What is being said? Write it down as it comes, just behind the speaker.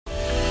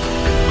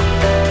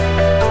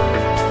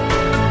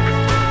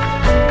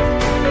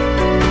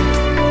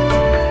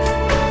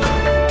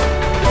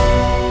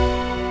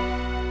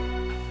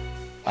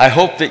I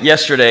hope that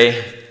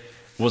yesterday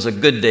was a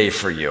good day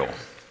for you.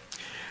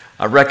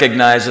 I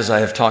recognize, as I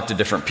have talked to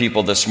different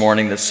people this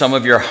morning, that some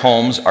of your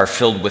homes are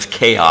filled with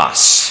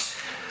chaos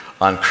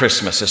on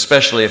Christmas,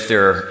 especially if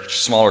there are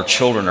smaller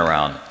children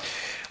around.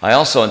 I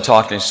also, in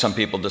talking to some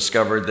people,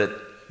 discovered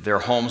that their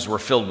homes were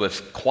filled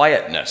with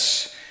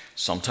quietness,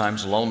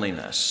 sometimes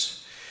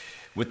loneliness.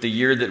 With the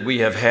year that we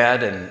have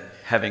had and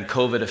having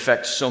COVID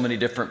affect so many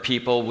different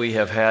people, we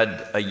have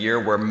had a year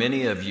where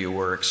many of you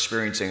were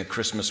experiencing a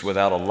Christmas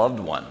without a loved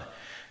one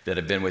that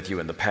had been with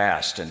you in the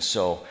past. And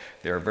so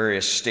there are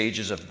various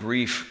stages of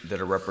grief that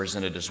are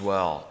represented as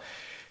well.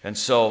 And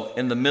so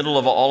in the middle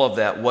of all of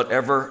that,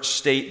 whatever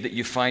state that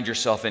you find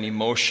yourself in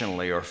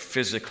emotionally or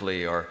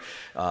physically or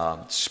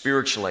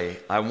spiritually,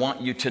 I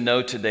want you to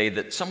know today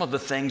that some of the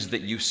things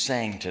that you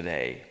sang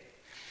today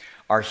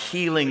are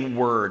healing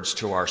words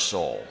to our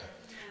soul.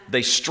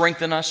 They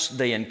strengthen us,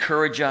 they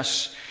encourage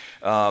us,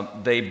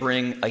 they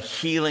bring a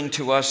healing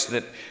to us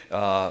that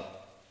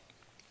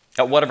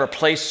at whatever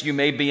place you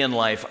may be in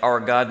life,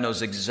 our God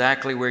knows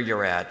exactly where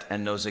you're at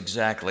and knows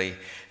exactly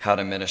how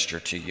to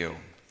minister to you.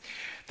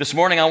 This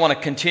morning I want to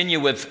continue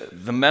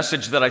with the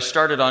message that I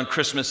started on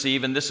Christmas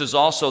Eve, and this is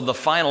also the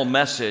final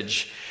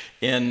message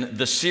in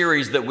the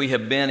series that we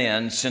have been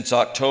in since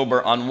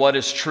October on what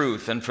is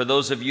truth. And for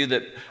those of you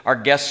that are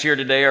guests here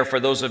today, or for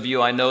those of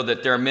you, I know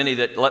that there are many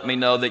that let me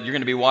know that you're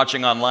going to be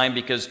watching online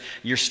because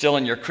you're still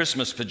in your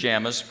Christmas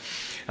pajamas.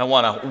 I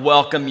want to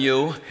welcome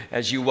you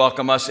as you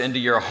welcome us into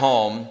your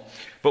home.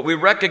 But we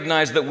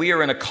recognize that we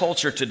are in a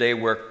culture today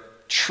where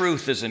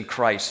truth is in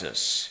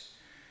crisis.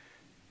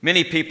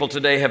 Many people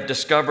today have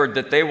discovered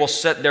that they will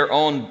set their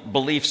own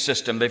belief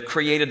system. They've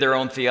created their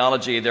own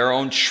theology, their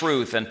own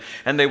truth,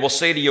 and they will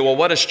say to you, well,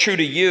 what is true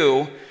to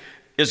you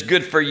is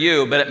good for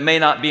you, but it may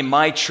not be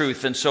my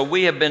truth. And so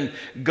we have been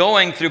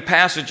going through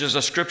passages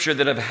of Scripture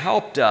that have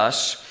helped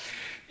us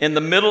in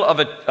the middle of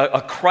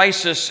a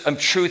crisis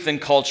of truth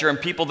and culture, and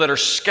people that are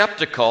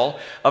skeptical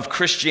of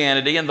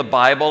Christianity and the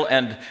Bible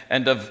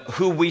and of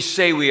who we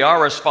say we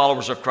are as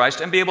followers of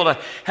Christ, and be able to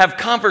have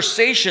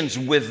conversations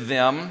with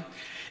them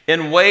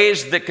in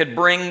ways that could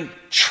bring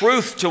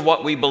truth to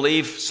what we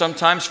believe,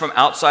 sometimes from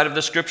outside of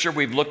the Scripture.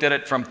 We've looked at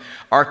it from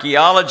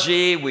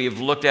archaeology, we've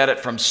looked at it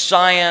from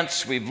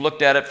science, we've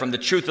looked at it from the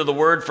truth of the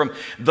Word, from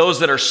those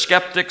that are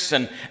skeptics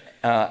and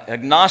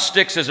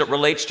agnostics as it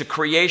relates to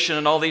creation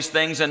and all these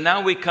things. And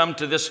now we come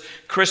to this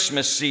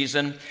Christmas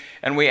season,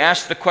 and we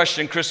ask the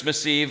question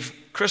Christmas Eve,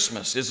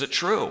 Christmas, is it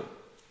true?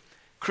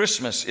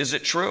 Christmas, is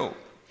it true?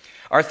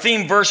 Our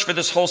theme verse for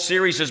this whole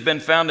series has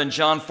been found in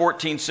John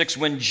 14:6,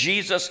 when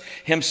Jesus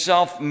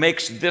himself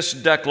makes this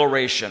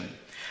declaration: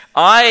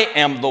 I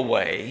am the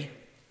way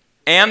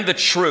and the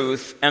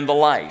truth and the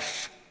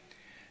life.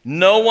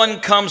 No one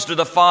comes to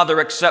the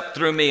Father except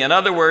through me. In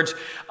other words,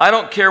 I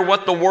don't care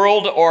what the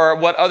world or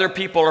what other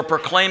people are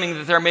proclaiming,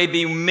 that there may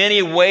be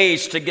many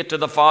ways to get to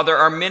the Father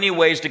or many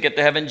ways to get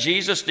to heaven.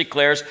 Jesus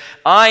declares,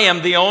 I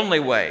am the only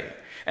way.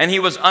 And he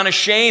was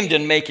unashamed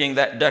in making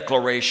that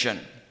declaration.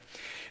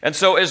 And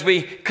so as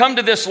we come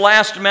to this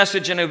last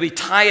message and as we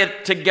tie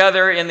it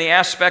together in the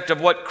aspect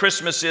of what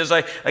Christmas is,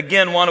 I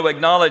again want to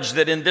acknowledge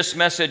that in this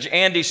message,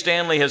 Andy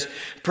Stanley has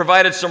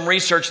provided some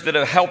research that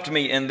have helped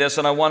me in this,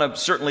 and I want to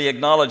certainly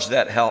acknowledge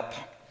that help.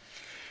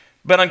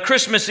 But on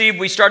Christmas Eve,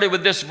 we started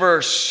with this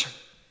verse,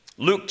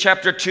 Luke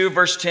chapter 2,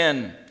 verse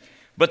 10.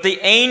 But the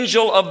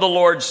angel of the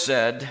Lord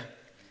said,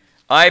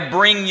 I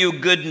bring you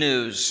good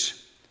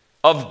news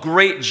of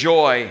great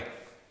joy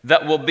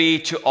that will be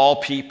to all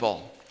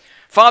people.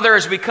 Father,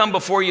 as we come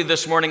before you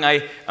this morning,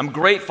 I am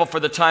grateful for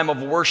the time of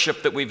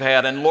worship that we've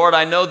had. And Lord,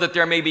 I know that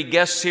there may be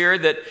guests here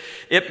that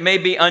it may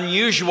be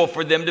unusual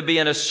for them to be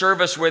in a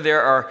service where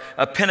there are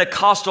a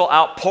Pentecostal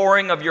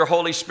outpouring of your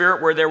Holy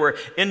Spirit, where there were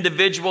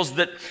individuals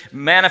that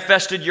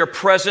manifested your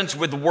presence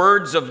with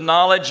words of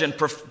knowledge and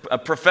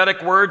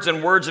prophetic words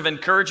and words of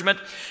encouragement.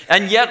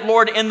 And yet,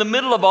 Lord, in the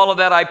middle of all of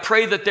that, I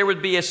pray that there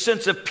would be a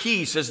sense of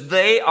peace as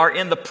they are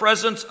in the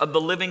presence of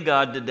the living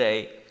God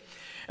today.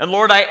 And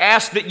Lord, I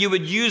ask that you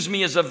would use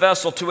me as a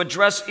vessel to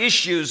address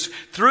issues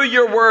through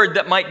your word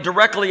that might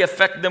directly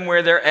affect them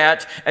where they're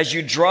at as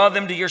you draw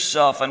them to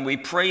yourself. And we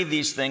pray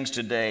these things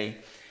today.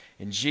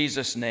 In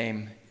Jesus'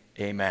 name,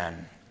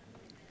 amen.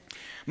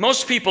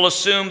 Most people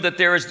assume that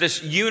there is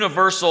this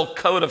universal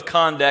code of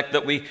conduct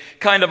that we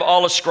kind of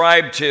all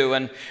ascribe to.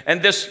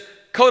 And this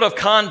code of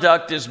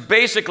conduct is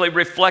basically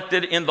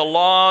reflected in the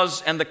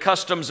laws and the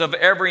customs of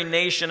every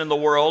nation in the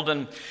world,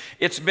 and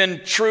it's been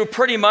true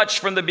pretty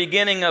much from the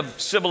beginning of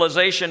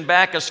civilization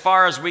back as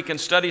far as we can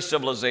study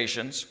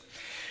civilizations.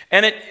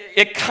 And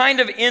it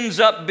kind of ends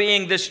up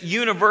being this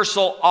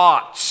universal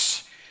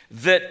oughts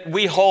that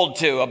we hold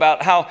to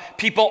about how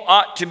people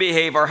ought to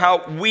behave or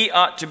how we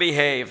ought to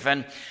behave.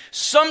 And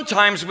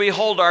sometimes we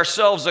hold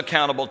ourselves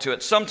accountable to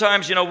it.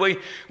 Sometimes, we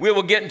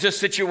will get into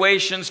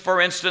situations,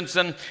 for instance,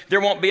 and there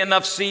won't be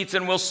enough seats,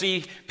 and we'll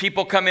see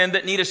people come in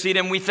that need a seat,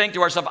 and we think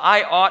to ourselves,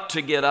 I ought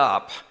to get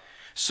up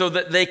so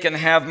that they can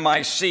have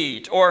my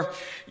seat. Or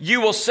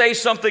you will say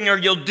something or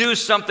you'll do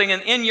something,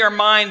 and in your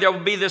mind there will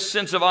be this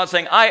sense of ought,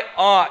 saying, I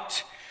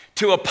ought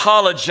to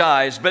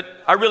apologize, but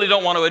I really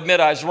don't want to admit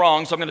I was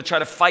wrong, so I'm going to try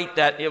to fight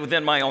that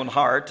within my own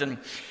heart. And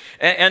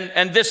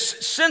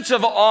this sense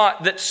of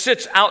ought that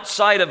sits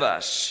outside of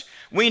us,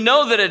 we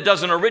know that it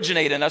doesn't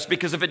originate in us,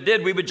 because if it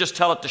did, we would just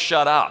tell it to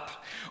shut up,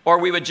 or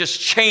we would just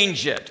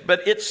change it.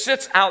 But it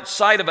sits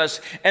outside of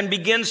us and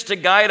begins to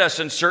guide us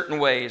in certain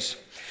ways.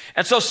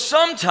 And so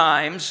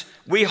sometimes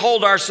we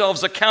hold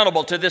ourselves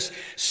accountable to this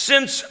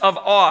sense of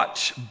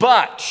ought,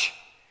 but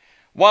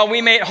while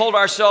we may hold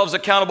ourselves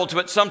accountable to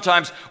it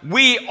sometimes,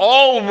 we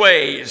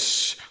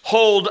always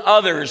hold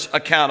others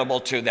accountable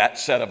to that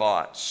set of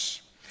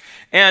oughts.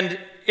 And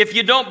if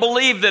you don't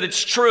believe that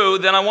it's true,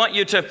 then I want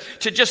you to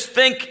just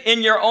think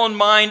in your own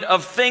mind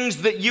of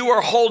things that you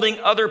are holding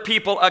other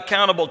people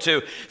accountable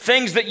to,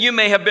 things that you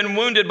may have been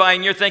wounded by,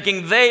 and you're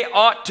thinking they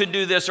ought to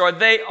do this or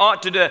they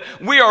ought to do that.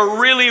 We are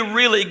really,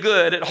 really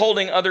good at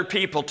holding other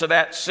people to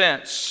that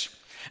sense.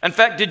 In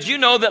fact, did you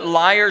know that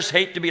liars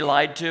hate to be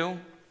lied to?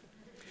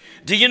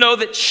 Do you know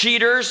that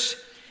cheaters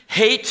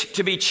hate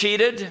to be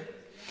cheated?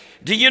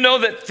 Do you know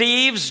that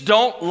thieves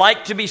don't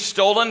like to be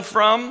stolen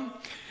from?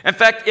 In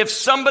fact, if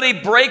somebody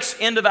breaks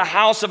into the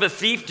house of a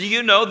thief, do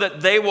you know that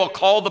they will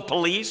call the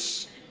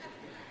police?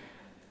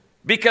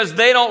 Because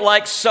they don't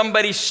like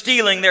somebody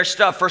stealing their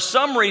stuff. For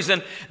some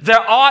reason,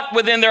 their ought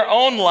within their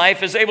own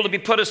life is able to be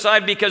put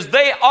aside because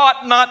they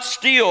ought not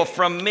steal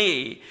from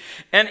me.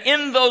 And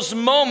in those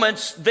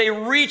moments, they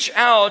reach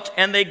out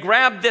and they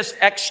grab this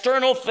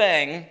external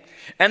thing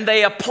and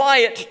they apply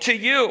it to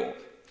you.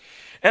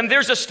 And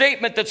there's a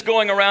statement that's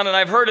going around, and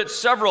I've heard it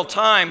several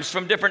times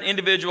from different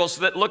individuals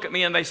that look at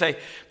me and they say,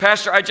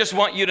 Pastor, I just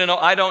want you to know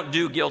I don't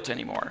do guilt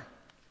anymore.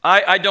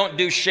 I don't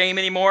do shame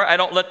anymore. I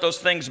don't let those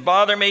things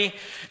bother me.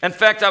 In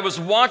fact, I was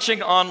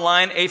watching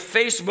online a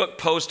Facebook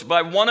post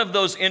by one of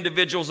those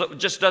individuals that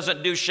just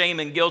doesn't do shame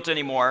and guilt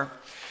anymore.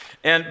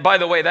 And by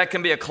the way, that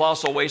can be a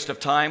colossal waste of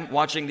time,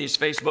 watching these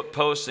Facebook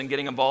posts and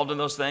getting involved in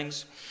those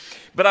things.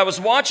 But I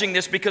was watching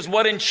this because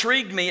what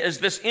intrigued me is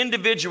this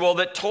individual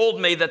that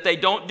told me that they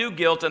don't do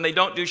guilt and they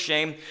don't do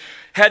shame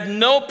had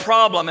no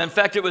problem. In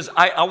fact,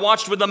 I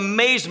watched with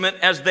amazement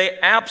as they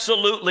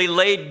absolutely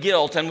laid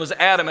guilt and was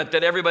adamant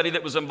that everybody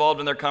that was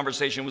involved in their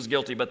conversation was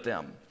guilty but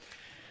them.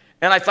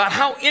 And I thought,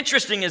 how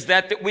interesting is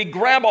that we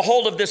grab a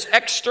hold of this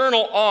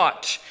external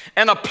ought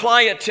and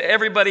apply it to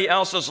everybody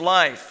else's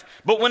life.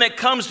 But when it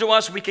comes to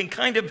us, we can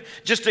kind of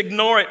just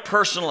ignore it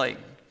personally.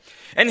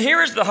 And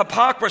here is the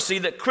hypocrisy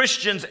that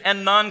Christians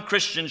and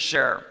non-Christians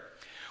share.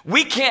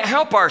 We can't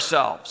help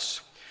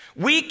ourselves.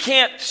 We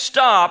can't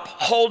stop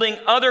holding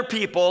other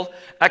people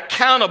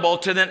accountable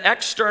to an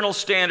external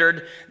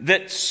standard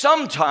that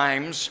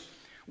sometimes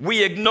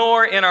we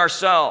ignore in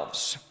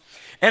ourselves.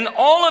 And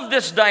all of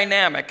this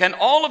dynamic and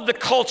all of the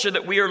culture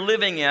that we are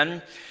living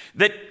in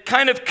that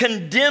kind of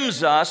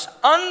condemns us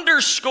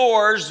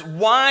underscores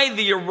why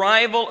the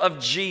arrival of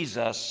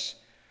Jesus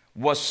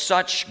was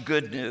such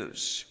good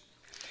news.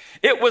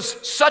 It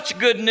was such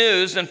good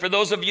news, and for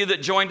those of you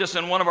that joined us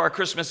in one of our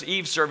Christmas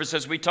Eve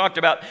services, we talked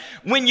about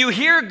when you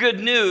hear good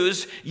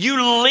news,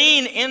 you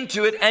lean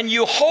into it and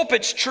you hope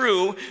it's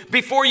true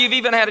before you've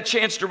even had a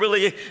chance to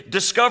really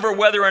discover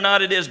whether or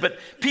not it is. But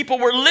people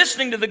were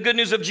listening to the good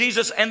news of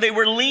Jesus and they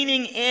were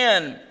leaning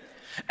in,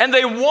 and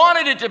they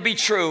wanted it to be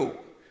true.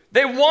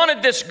 They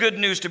wanted this good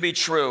news to be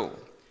true.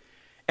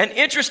 And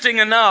interesting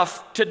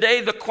enough,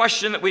 today the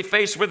question that we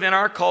face within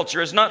our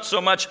culture is not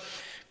so much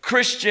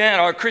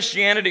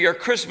Christianity or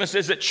Christmas,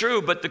 is it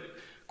true? But the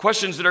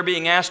questions that are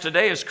being asked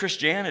today is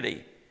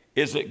Christianity.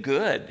 Is it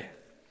good?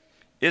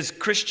 Is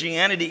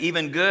Christianity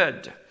even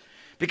good?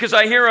 Because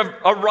I hear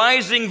a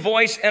rising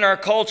voice in our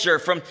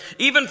culture,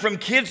 even from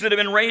kids that have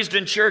been raised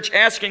in church,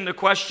 asking the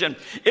question,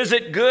 is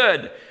it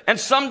good? And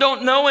some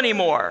don't know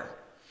anymore.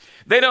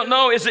 They don't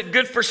know, is it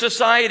good for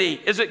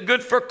society? Is it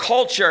good for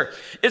culture?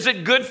 Is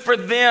it good for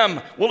them?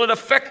 Will it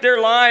affect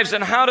their lives?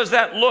 And how does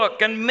that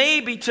look? And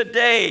maybe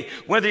today,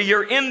 whether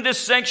you're in this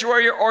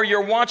sanctuary or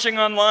you're watching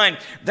online,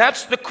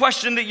 that's the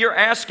question that you're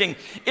asking.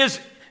 Is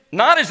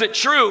it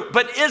true,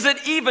 but is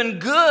it even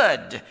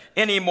good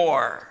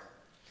anymore?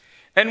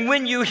 And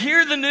when you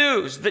hear the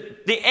news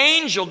that the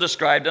angel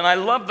described, and I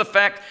love the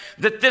fact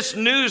that this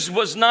news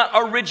was not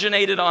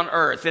originated on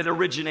earth, it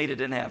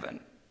originated in heaven.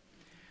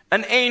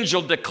 An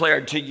angel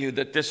declared to you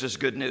that this is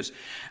good news.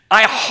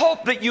 I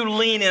hope that you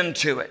lean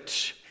into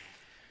it.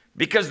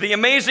 Because the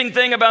amazing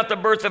thing about the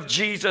birth of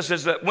Jesus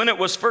is that when it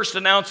was first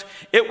announced,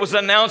 it was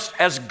announced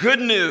as good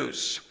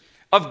news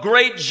of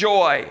great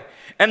joy.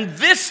 And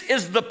this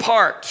is the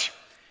part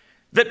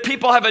that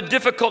people have a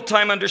difficult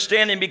time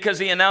understanding, because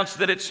he announced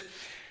that it's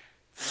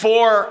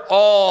for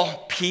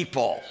all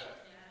people.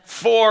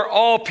 For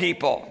all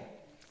people.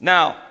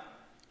 Now,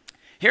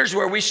 here's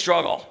where we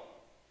struggle.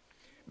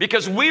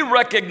 Because we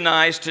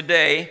recognize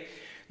today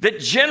that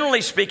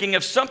generally speaking,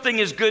 if something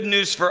is good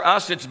news for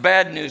us, it's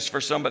bad news for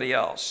somebody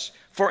else.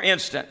 For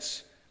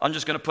instance, I'm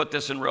just going to put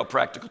this in real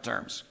practical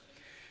terms.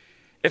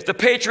 If the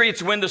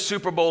Patriots win the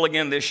Super Bowl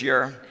again this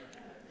year,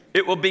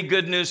 it will be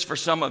good news for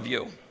some of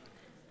you.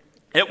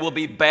 It will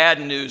be bad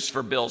news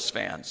for Bills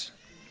fans.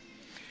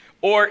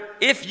 Or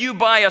if you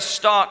buy a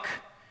stock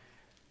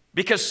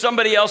because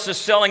somebody else is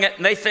selling it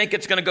and they think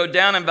it's going to go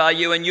down in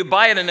value and you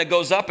buy it and it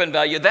goes up in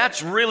value,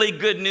 that's really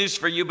good news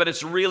for you, but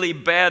it's really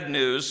bad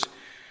news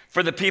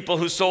for the people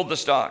who sold the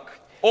stock.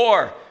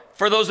 Or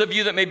for those of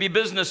you that may be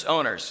business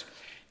owners,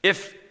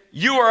 if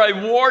you are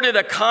awarded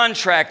a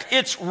contract,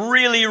 it's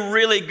really,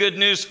 really good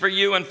news for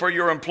you and for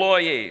your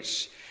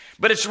employees.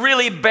 But it's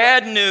really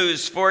bad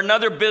news for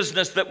another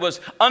business that was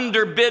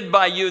underbid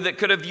by you that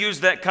could have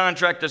used that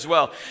contract as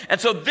well. And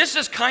so this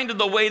is kind of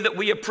the way that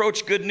we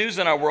approach good news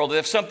in our world.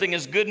 If something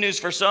is good news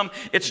for some,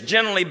 it's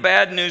generally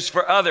bad news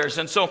for others.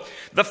 And so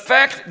the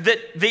fact that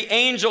the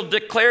angel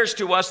declares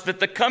to us that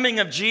the coming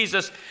of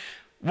Jesus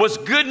was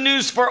good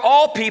news for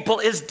all people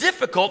is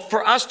difficult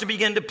for us to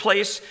begin to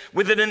place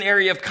within an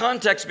area of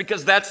context,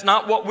 because that's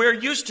not what we're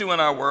used to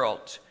in our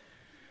world.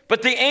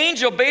 But the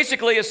angel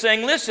basically is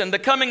saying, listen, the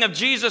coming of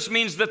Jesus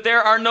means that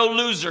there are no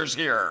losers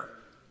here.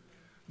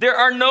 There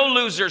are no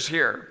losers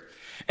here.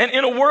 And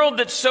in a world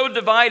that's so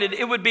divided,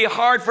 it would be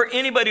hard for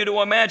anybody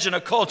to imagine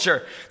a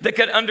culture that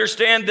could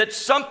understand that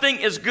something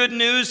is good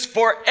news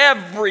for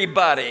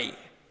everybody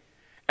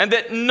and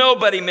that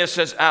nobody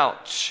misses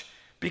out.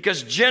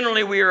 Because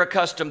generally we are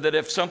accustomed that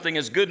if something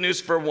is good news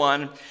for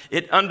one,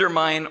 it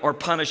undermines or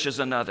punishes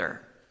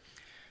another.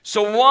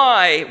 So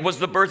why was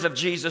the birth of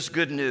Jesus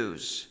good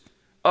news?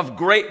 Of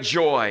great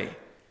joy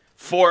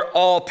for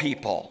all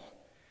people,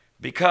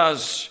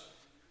 because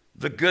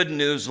the good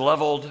news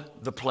leveled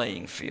the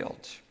playing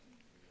field.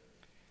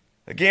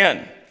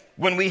 Again,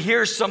 when we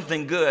hear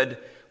something good,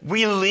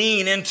 we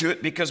lean into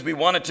it because we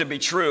want it to be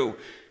true.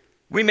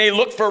 We may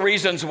look for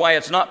reasons why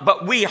it's not,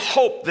 but we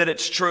hope that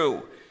it's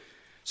true.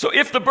 So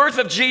if the birth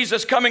of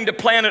Jesus coming to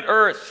planet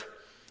Earth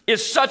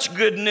is such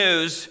good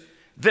news,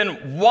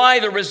 then why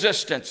the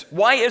resistance?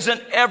 Why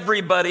isn't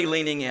everybody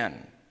leaning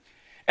in?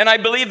 And I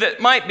believe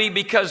that might be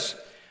because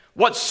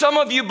what some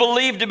of you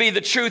believe to be the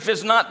truth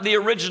is not the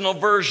original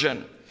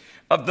version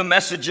of the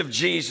message of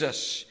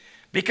Jesus.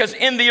 Because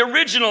in the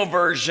original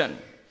version,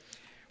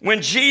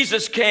 when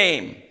Jesus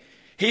came,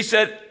 he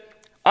said,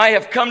 I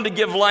have come to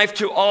give life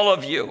to all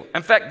of you.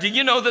 In fact, do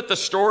you know that the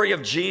story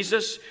of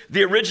Jesus,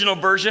 the original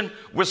version,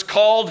 was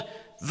called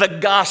the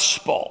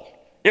gospel?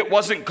 It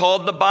wasn't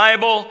called the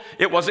Bible.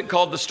 It wasn't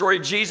called the story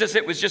of Jesus.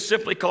 It was just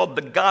simply called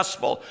the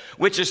gospel,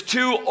 which is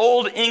two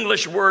old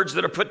English words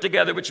that are put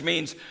together, which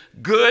means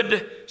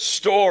good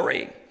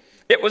story.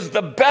 It was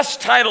the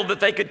best title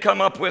that they could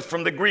come up with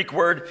from the Greek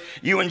word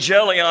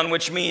euangelion,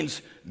 which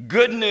means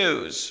good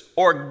news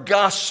or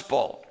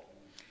gospel.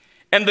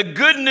 And the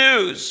good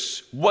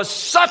news was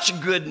such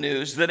good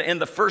news that in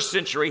the first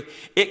century,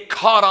 it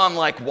caught on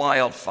like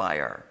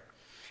wildfire.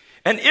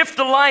 And if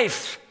the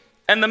life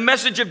and the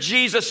message of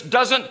Jesus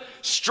doesn't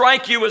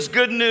strike you as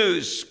good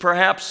news,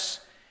 perhaps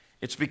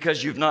it's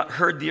because you've not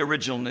heard the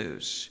original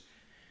news.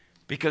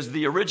 Because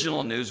the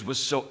original news was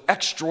so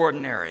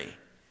extraordinary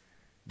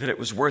that it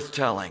was worth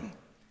telling,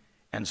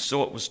 and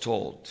so it was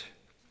told.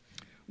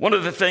 One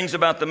of the things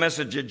about the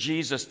message of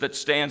Jesus that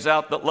stands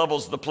out, that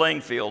levels the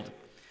playing field,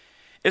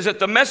 is that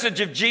the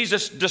message of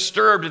Jesus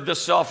disturbed the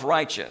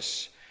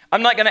self-righteous.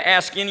 I'm not going to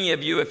ask any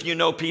of you if you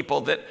know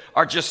people that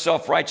are just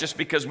self-righteous,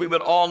 because we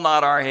would all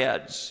nod our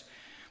heads.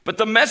 But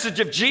the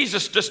message of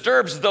Jesus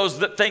disturbs those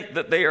that think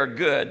that they are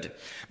good.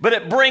 But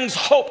it brings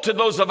hope to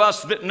those of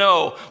us that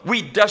know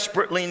we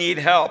desperately need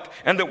help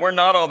and that we're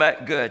not all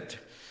that good.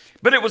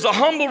 But it was a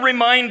humble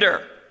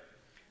reminder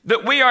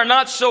that we are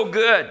not so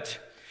good.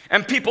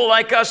 And people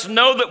like us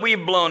know that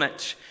we've blown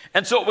it.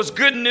 And so it was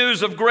good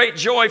news of great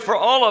joy for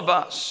all of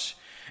us.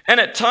 And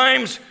at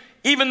times,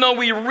 even though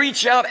we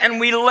reach out and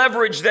we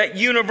leverage that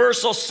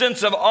universal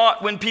sense of awe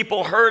when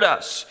people hurt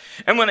us,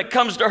 and when it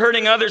comes to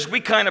hurting others, we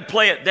kind of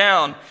play it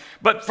down.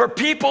 But for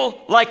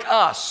people like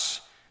us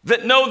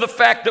that know the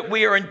fact that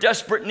we are in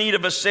desperate need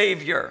of a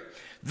Savior,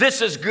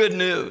 this is good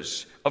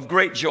news of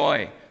great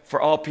joy for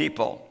all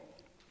people.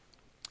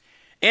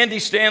 Andy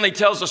Stanley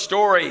tells a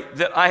story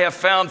that I have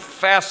found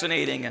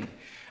fascinating, and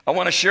I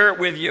want to share it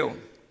with you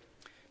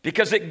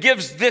because it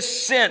gives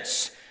this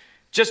sense,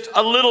 just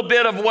a little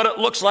bit of what it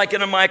looks like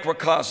in a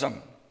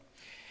microcosm.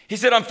 He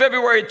said on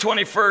February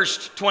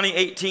 21st,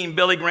 2018,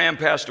 Billy Graham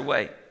passed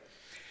away.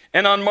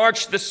 And on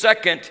March the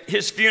 2nd,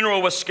 his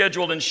funeral was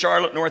scheduled in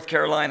Charlotte, North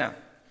Carolina.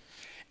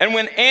 And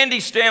when Andy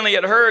Stanley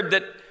had heard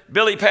that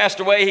Billy passed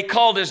away, he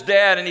called his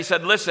dad and he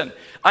said, listen,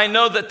 I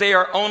know that they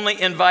are only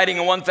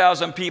inviting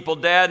 1,000 people.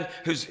 Dad,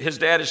 his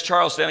dad is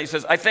Charles Stanley, he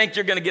says, I think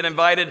you're going to get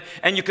invited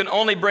and you can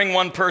only bring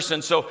one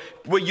person. So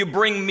will you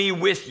bring me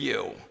with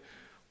you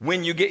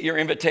when you get your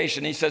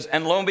invitation? He says,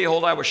 and lo and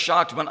behold, I was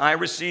shocked when I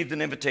received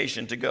an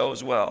invitation to go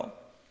as well.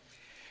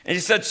 And he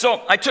said,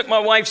 so I took my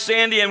wife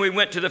Sandy and we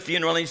went to the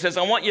funeral. And he says,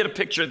 I want you to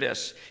picture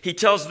this. He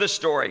tells this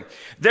story.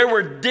 There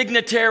were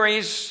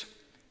dignitaries,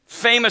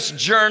 famous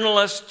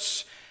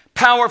journalists,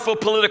 powerful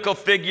political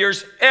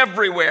figures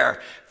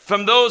everywhere.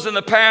 From those in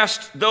the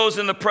past, those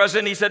in the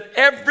present. He said,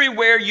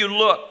 everywhere you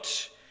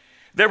looked,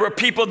 there were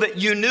people that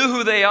you knew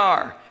who they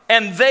are.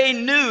 And they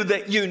knew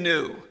that you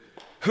knew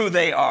who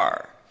they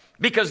are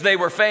because they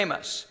were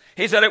famous.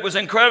 He said it was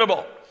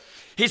incredible.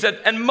 He said,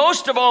 and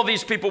most of all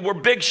these people were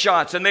big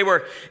shots, and they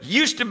were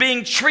used to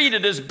being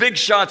treated as big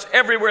shots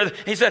everywhere.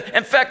 He said,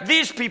 in fact,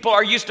 these people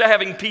are used to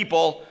having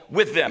people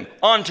with them,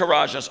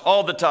 entourages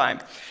all the time.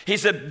 He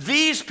said,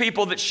 these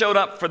people that showed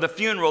up for the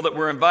funeral that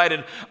were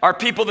invited are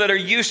people that are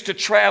used to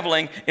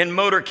traveling in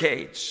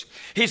motorcades.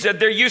 He said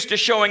they're used to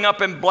showing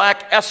up in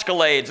black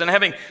Escalades and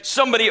having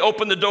somebody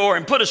open the door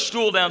and put a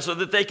stool down so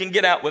that they can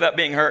get out without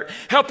being hurt,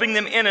 helping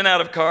them in and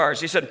out of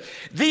cars. He said,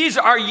 these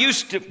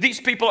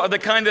people are the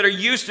kind that are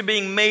used to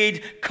being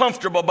made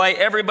comfortable by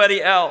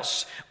everybody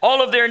else,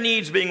 all of their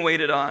needs being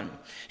waited on.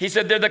 He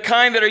said they're the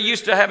kind that are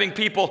used to having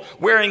people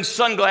wearing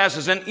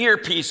sunglasses and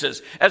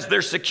earpieces as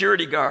their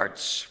security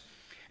guards.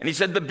 And he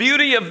said the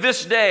beauty of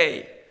this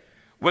day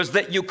was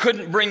that you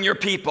couldn't bring your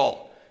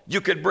people.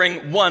 You could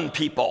bring one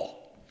people.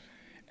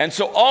 And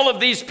so all of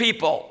these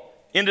people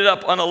ended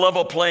up on a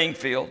level playing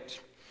field.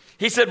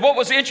 He said what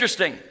was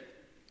interesting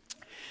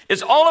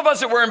is all of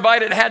us that were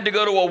invited had to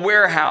go to a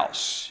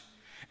warehouse.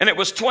 And it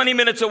was 20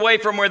 minutes away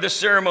from where the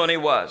ceremony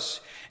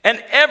was.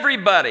 And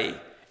everybody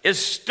is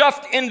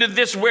stuffed into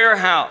this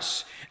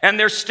warehouse. And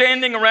they're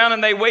standing around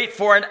and they wait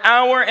for an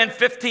hour and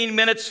 15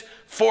 minutes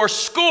for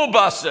school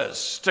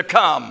buses to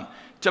come,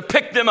 to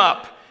pick them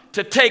up,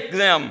 to take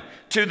them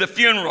to the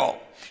funeral.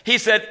 He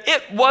said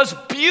it was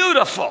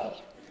beautiful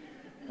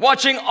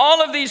watching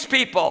all of these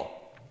people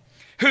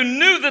who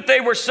knew that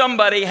they were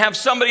somebody have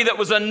somebody that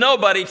was a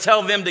nobody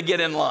tell them to get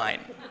in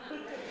line.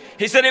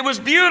 He said it was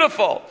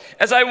beautiful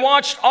as I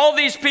watched all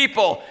these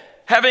people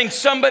having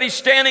somebody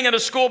standing at a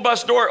school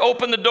bus door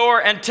open the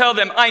door and tell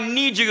them, I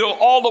need you to go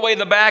all the way to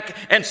the back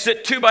and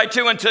sit 2 by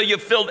 2 until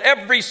you've filled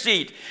every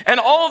seat. And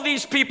all of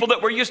these people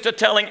that were used to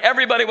telling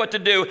everybody what to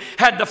do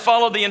had to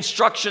follow the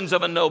instructions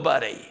of a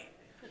nobody.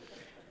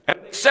 And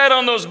they sat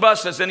on those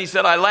buses, and he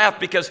said, I laughed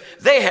because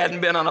they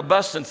hadn't been on a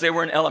bus since they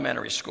were in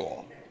elementary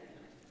school.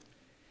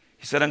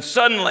 He said, and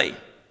suddenly,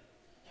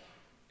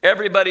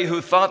 everybody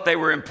who thought they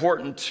were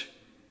important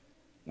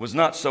was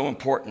not so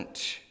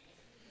important.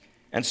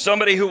 And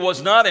somebody who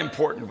was not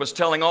important was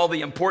telling all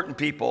the important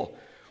people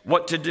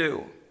what to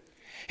do.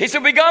 He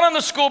said, we got on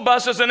the school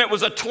buses, and it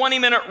was a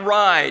 20-minute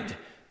ride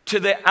to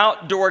the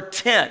outdoor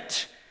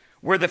tent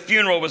where the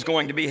funeral was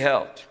going to be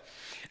held.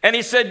 And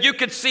he said you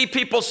could see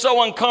people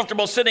so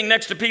uncomfortable sitting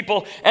next to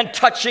people and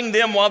touching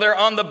them while they're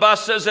on the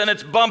buses, and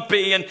it's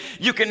bumpy, and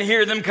you can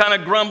hear them kind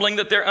of grumbling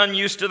that they're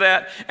unused to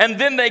that. And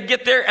then they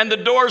get there and the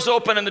doors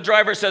open and the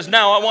driver says,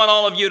 now I want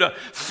all of you to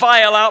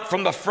file out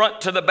from the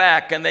front to the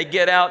back. And they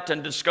get out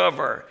and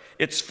discover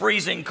it's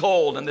freezing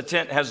cold and the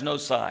tent has no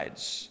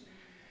sides.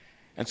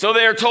 And so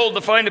they are told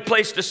to find a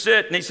place to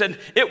sit. And he said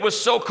it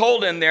was so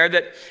cold in there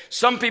that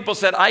some people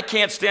said, I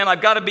can't stand,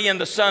 I've got to be in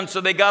the sun. So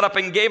they got up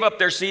and gave up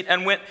their seat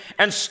and went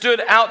and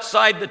stood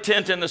outside the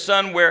tent in the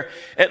sun where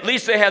at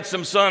least they had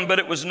some sun, but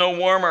it was no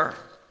warmer.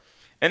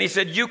 And he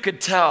said you could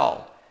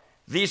tell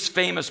these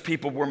famous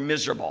people were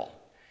miserable.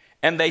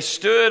 And they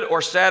stood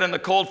or sat in the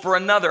cold for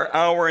another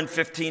hour and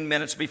 15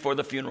 minutes before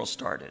the funeral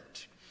started.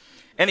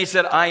 And he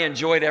said, I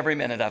enjoyed every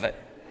minute of it.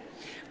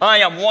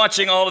 I am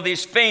watching all of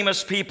these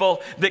famous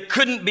people that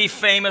couldn't be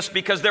famous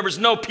because there was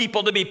no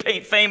people to be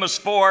famous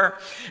for.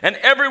 And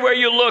everywhere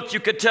you looked, you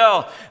could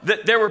tell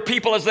that there were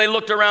people as they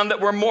looked around that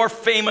were more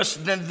famous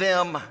than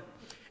them.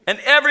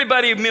 And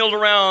everybody milled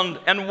around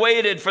and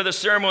waited for the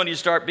ceremony to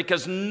start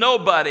because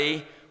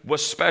nobody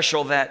was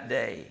special that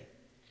day.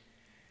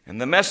 And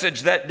the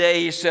message that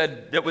day, he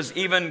said, that was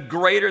even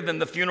greater than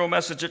the funeral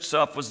message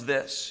itself was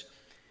this: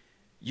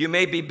 you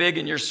may be big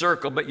in your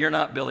circle, but you're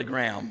not Billy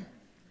Graham.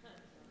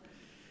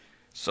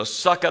 So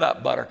suck it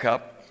up,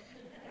 Buttercup.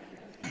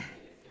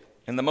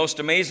 And the most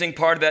amazing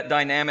part of that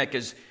dynamic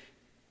is,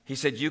 he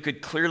said, you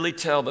could clearly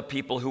tell the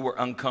people who were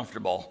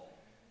uncomfortable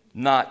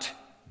not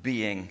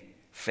being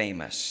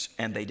famous.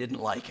 And they didn't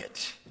like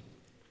it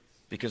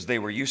because they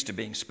were used to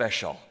being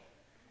special.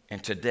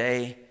 And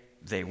today,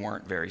 they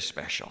weren't very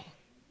special.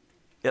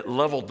 It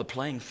leveled the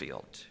playing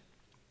field.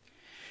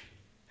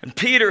 And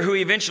Peter, who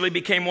eventually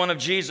became one of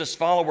Jesus'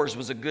 followers,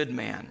 was a good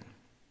man.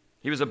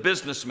 He was a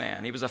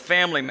businessman. He was a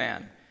family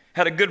man.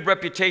 Had a good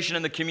reputation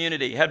in the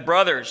community, had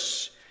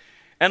brothers.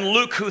 And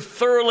Luke, who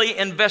thoroughly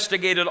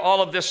investigated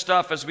all of this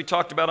stuff, as we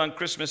talked about on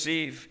Christmas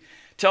Eve,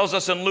 tells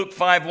us in Luke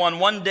 5:1,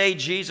 one day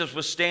Jesus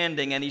was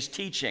standing and he's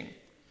teaching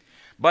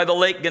by the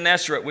lake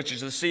Gennesaret, which is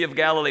the Sea of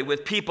Galilee,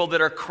 with people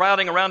that are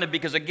crowding around him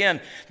because,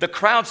 again, the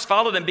crowds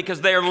follow him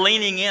because they are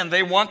leaning in.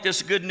 They want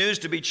this good news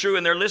to be true,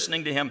 and they're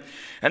listening to him.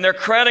 And they're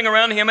crowding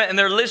around him, and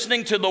they're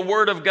listening to the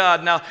Word of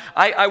God. Now,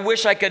 I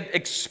wish I could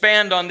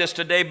expand on this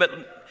today,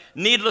 but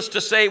needless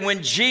to say,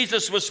 when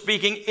Jesus was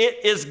speaking,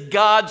 it is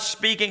God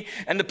speaking,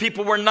 and the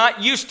people were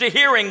not used to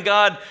hearing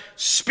God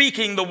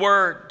speaking the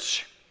Word.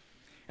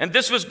 And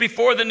this was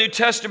before the New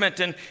Testament,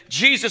 and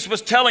Jesus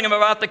was telling them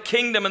about the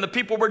kingdom, and the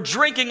people were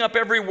drinking up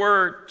every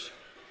word.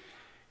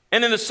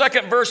 And in the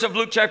second verse of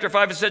Luke chapter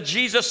 5, it said,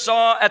 Jesus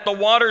saw at the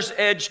water's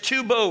edge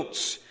 2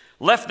 boats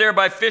left there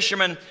by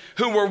fishermen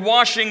who were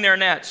washing their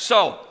nets.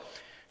 So,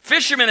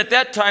 Fishermen at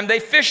that time, they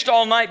fished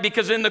all night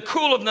because in the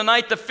cool of the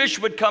night, the fish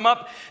would come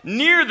up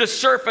near the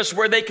surface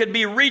where they could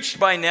be reached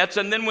by nets.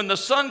 And then when the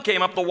sun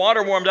came up, the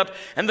water warmed up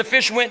and the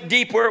fish went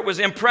deep where it was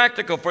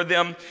impractical for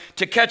them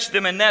to catch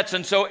them in nets.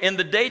 And so in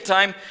the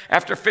daytime,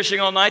 after fishing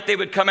all night, they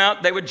would come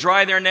out, they would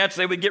dry their nets,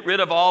 they would get rid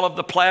of all of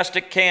the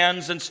plastic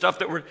cans and stuff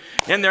that were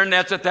in their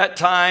nets at that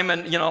time.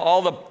 And, you know,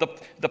 all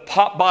the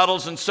pop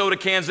bottles and soda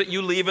cans that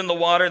you leave in the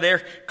water,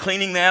 they're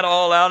cleaning that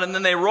all out. And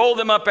then they roll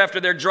them up after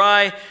they're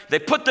dry. They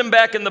put them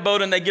back in the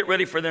boat and they get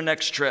ready for their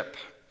next trip.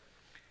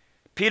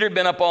 Peter had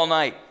been up all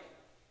night.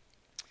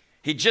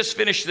 He just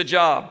finished the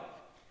job.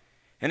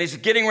 And he's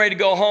getting ready to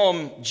go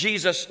home.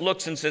 Jesus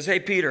looks and says,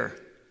 "Hey, Peter,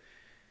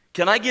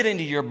 can I get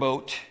into your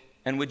boat?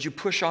 And would you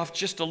push off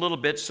just a little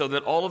bit so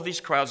that all of these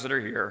crowds that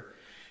are here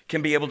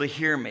can be able to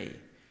hear me?"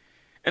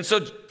 And so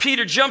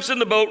Peter jumps in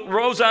the boat,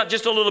 rows out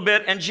just a little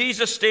bit, and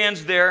Jesus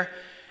stands there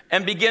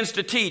and begins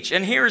to teach.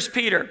 And here's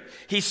Peter.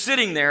 He's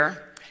sitting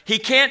there. He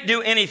can't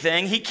do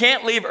anything. He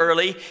can't leave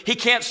early. He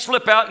can't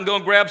slip out and go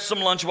and grab some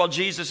lunch while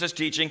Jesus is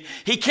teaching.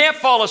 He can't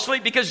fall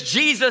asleep because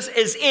Jesus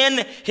is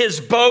in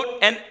his boat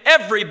and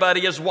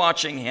everybody is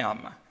watching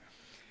him.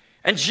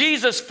 And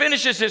Jesus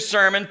finishes his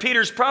sermon.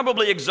 Peter's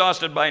probably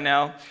exhausted by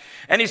now.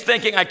 And he's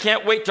thinking, I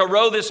can't wait to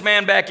row this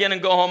man back in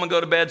and go home and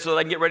go to bed so that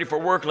I can get ready for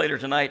work later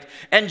tonight.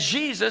 And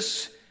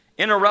Jesus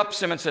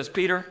interrupts him and says,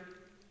 "Peter,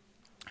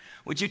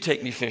 would you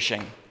take me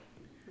fishing?"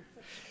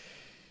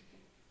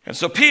 And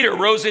so Peter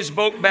rows his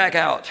boat back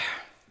out.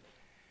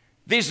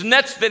 These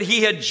nets that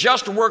he had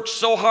just worked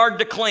so hard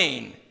to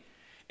clean,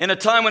 in a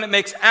time when it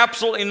makes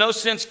absolutely no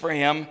sense for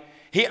him,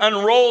 he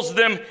unrolls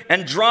them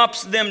and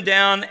drops them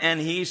down and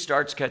he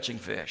starts catching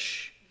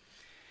fish.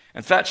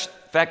 In fact,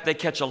 they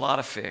catch a lot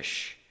of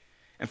fish.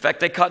 In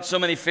fact, they caught so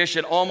many fish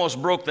it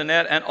almost broke the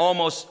net and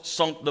almost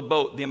sunk the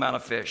boat, the amount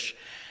of fish.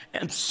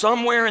 And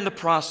somewhere in the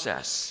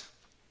process,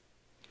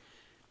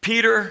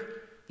 Peter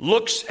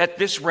looks at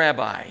this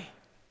rabbi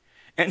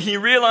and he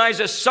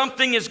realizes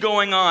something is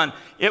going on.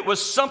 It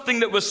was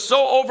something that was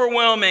so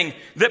overwhelming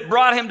that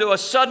brought him to a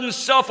sudden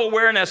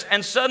self-awareness.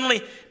 And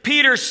suddenly,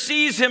 Peter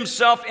sees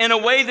himself in a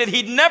way that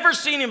he'd never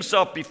seen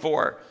himself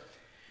before.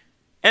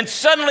 And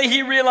suddenly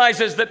he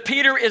realizes that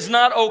Peter is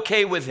not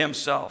okay with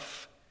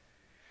himself.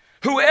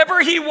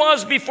 Whoever he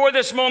was before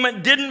this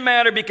moment didn't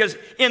matter, because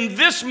in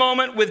this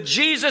moment with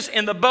Jesus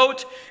in the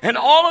boat and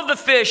all of the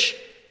fish,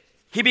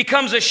 he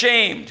becomes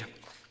ashamed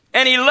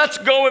and he lets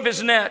go of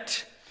his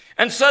net.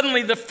 And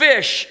suddenly the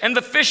fish and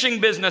the fishing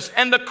business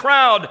and the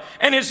crowd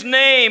and his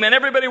name and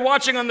everybody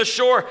watching on the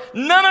shore,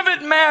 none of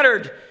it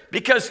mattered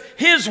because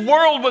his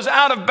world was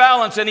out of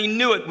balance and he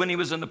knew it when he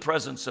was in the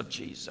presence of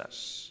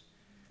Jesus.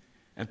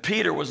 And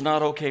Peter was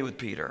not okay with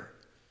Peter.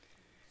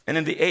 And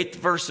in the 8th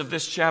verse of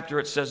this chapter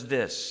it says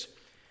this,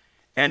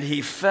 "And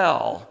he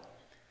fell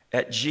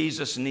at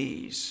Jesus'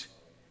 knees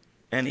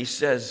and he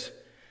says,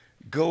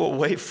 'Go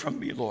away from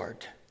me,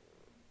 Lord.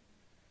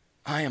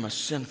 I am a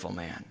sinful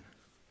man.'"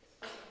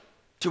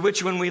 To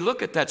which when we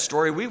look at that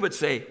story, we would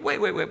say,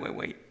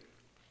 wait.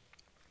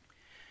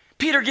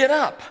 Peter, get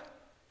up.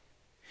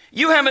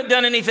 You haven't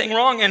done anything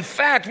wrong. In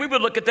fact, we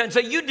would look at that and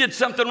say, you did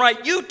something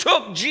right. You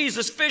took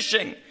Jesus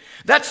fishing.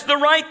 That's the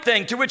right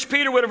thing. To which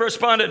Peter would have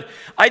responded,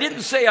 I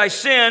didn't say I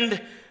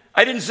sinned.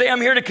 I didn't say I'm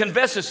here to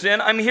confess a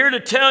sin. I'm here to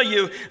tell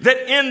you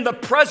that in the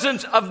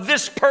presence of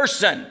this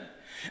person,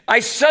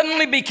 I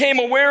suddenly became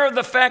aware of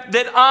the fact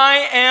that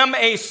I am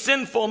a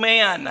sinful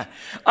man.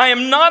 I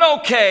am not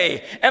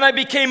okay. And I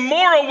became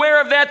more aware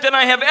of that than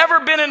I have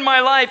ever been in my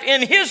life.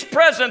 In his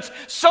presence,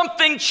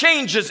 something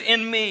changes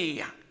in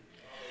me.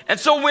 And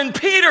so when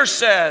Peter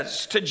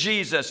says to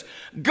Jesus,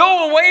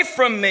 "Go away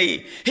from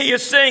me," he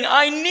is saying,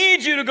 I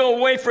need you to go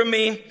away from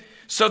me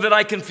so that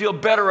I can feel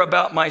better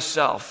about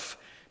myself.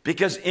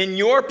 Because in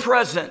your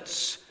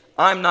presence,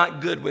 I'm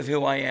not good with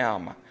who I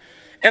am.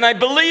 And I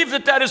believe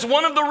that that is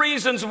one of the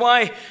reasons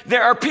why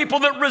there are people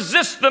that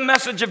resist the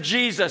message of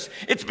Jesus.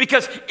 It's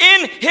because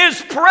in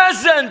his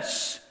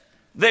presence,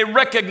 they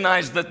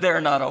recognize that they're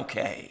not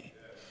okay.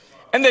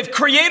 And they've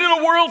created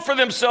a world for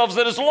themselves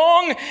that as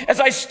long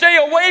as I stay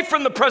away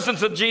from the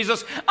presence of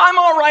Jesus, I'm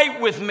all right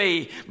with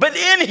me. But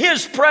in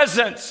his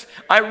presence,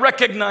 I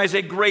recognize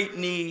a great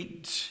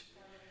need.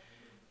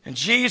 And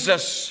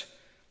Jesus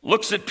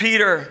looks at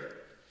Peter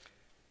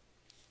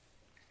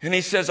and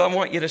he says, I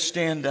want you to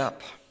stand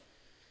up.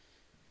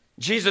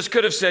 Jesus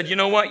could have said, you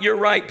know what, you're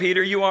right,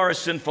 Peter, you are a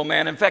sinful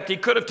man. In fact, he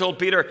could have told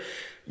Peter,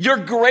 your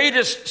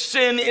greatest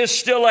sin is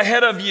still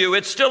ahead of you.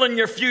 It's still in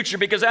your future,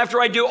 because after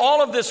I do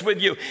all of this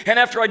with you and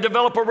after I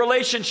develop a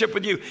relationship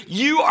with you,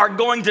 you are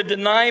going to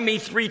deny me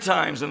 3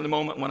 times in the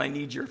moment when I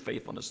need your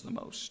faithfulness the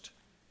most.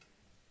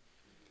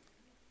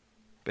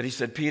 But he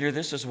said, Peter,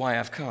 this is why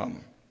I've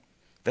come.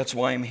 That's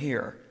why I'm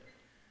here.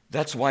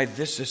 That's why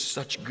this is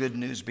such good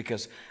news,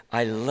 because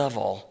I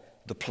level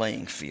the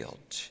playing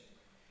field.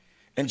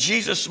 And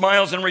Jesus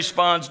smiles and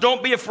responds,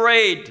 don't be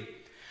afraid.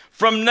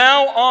 From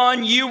now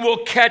on, you will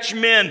catch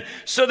men.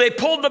 So they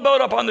pulled the boat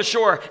up on the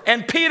shore,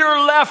 and Peter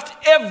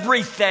left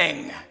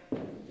everything,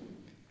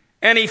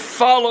 and he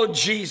followed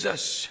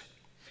Jesus.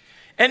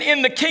 and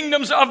in the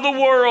kingdoms of the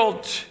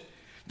world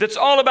that's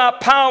all about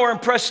power and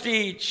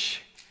prestige,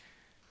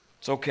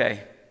 it's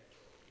okay.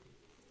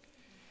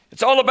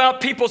 It's all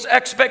about people's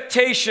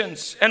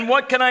expectations and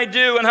what can I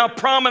do and how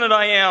prominent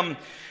I am.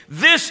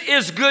 This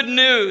is good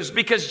news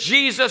because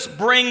Jesus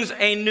brings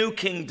a new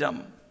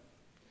kingdom.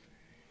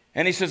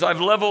 And he says, I've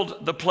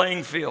leveled the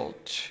playing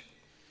field.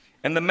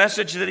 And the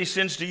message that he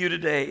sends to you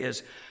today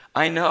is,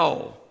 I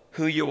know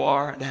who you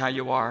are and how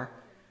you are.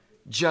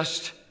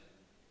 Just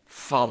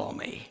follow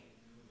me.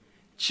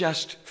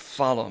 Just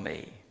follow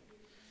me.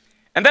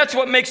 And that's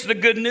what makes the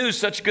good news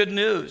such good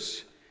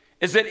news,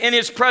 is that in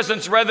his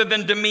presence, rather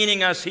than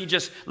demeaning us, he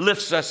just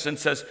lifts us and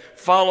says,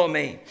 follow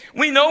me.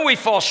 We know we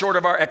fall short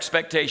of our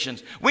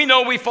expectations. We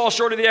know we fall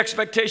short of the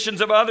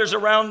expectations of others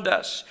around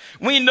us.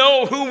 We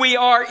know who we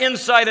are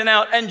inside and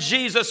out, and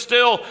Jesus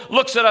still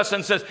looks at us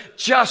and says,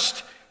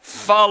 just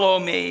follow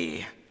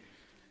me.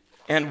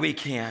 And we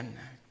can.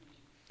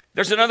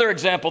 There's another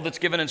example that's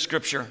given in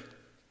Scripture.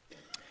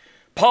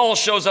 Paul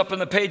shows up in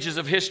the pages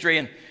of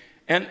history,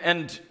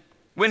 and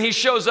when he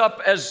shows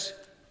up as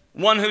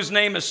one whose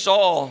name is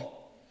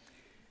Saul,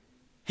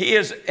 he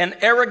is an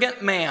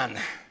arrogant man,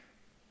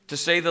 to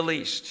say the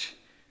least.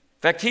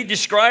 In fact, he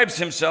describes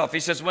himself.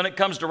 He says, when it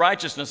comes to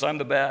righteousness, I'm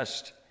the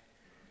best.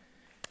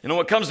 You know,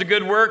 when it comes to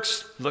good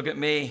works, look at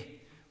me.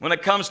 When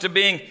it comes to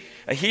being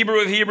a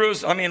Hebrew of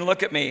Hebrews,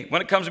 look at me.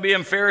 When it comes to being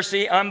a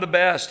Pharisee, I'm the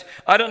best.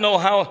 I don't know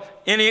how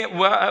any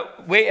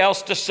way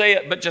else to say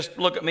it, but just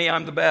look at me,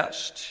 I'm the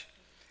best.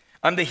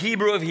 I'm the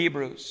Hebrew of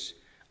Hebrews.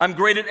 I'm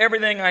great at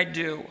everything I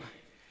do.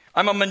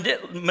 I'm a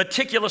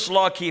meticulous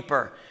law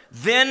keeper.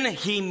 Then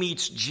he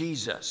meets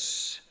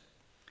Jesus.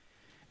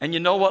 And you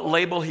know what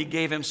label he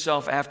gave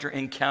himself after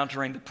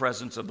encountering the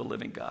presence of the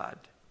living God?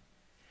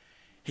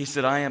 He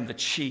said, I am the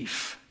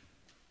chief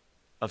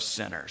of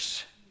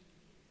sinners.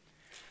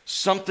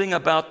 Something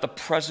about the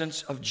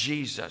presence of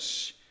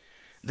Jesus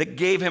that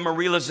gave him a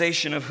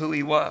realization of who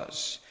he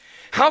was.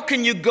 How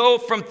can you go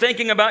from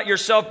thinking about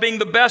yourself being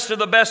the best of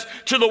the best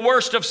to the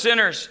worst of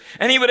sinners?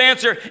 And he would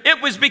answer,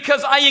 it was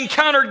because I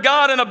encountered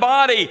God in a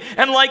body.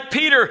 And like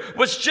Peter,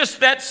 was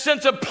just that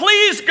sense of,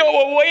 please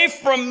go away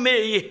from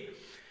me.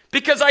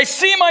 Because I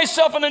see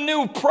myself in a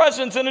new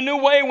presence, in a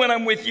new way when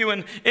I'm with you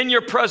and in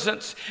your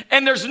presence.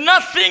 And there's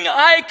nothing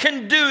I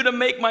can do to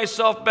make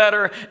myself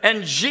better.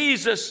 And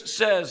Jesus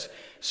says,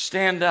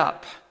 stand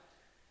up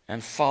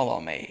and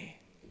follow me.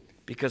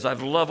 Because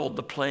I've leveled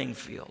the playing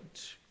field.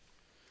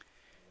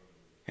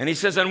 And he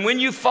says, and when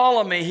you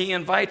follow me, he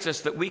invites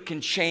us that we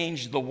can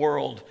change the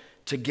world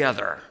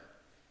together.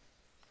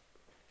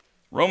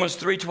 Romans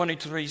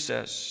 3:23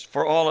 says,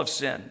 for all have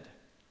sinned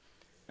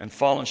and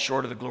fallen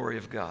short of the glory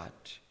of God.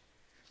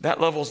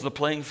 That levels the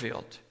playing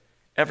field.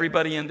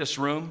 Everybody in this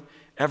room,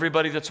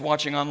 everybody that's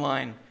watching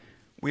online,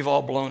 we've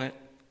all blown it.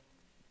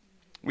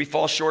 We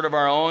fall short of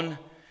our own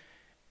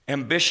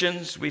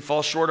ambitions. We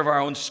fall short of our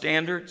own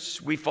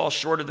standards. We fall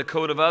short of the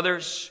code of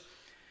others.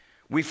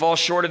 We fall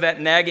short of that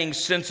nagging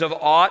sense of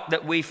ought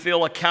that we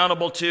feel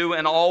accountable to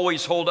and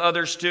always hold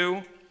others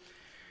to.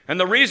 And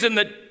the reason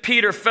that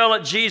Peter fell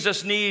at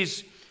Jesus'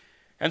 knees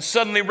and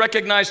suddenly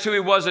recognized who he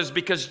was is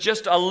because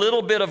just a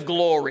little bit of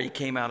glory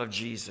came out of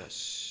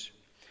Jesus.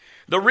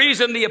 The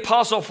reason the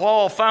Apostle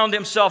Paul found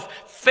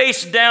himself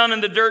face down in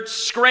the dirt,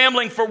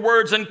 scrambling for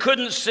words and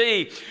couldn't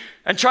see,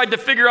 and tried to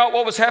figure out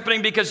what was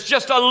happening because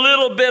just a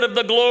little bit of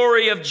the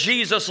glory of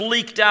Jesus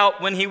leaked out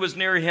when he was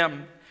near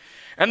him.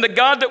 And the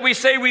God that we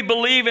say we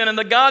believe in and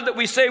the God that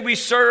we say we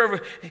serve,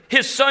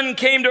 his son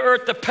came to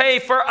earth to pay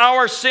for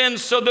our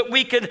sins so that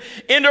we could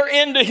enter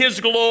into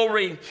his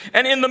glory.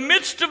 And in the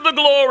midst of the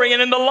glory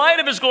and in the light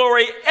of his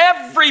glory,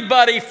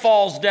 everybody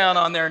falls down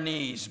on their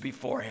knees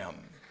before him. In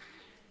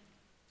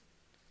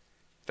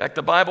fact,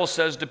 the Bible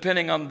says,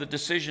 depending on the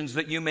decisions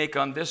that you make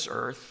on this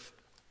earth,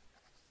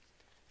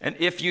 and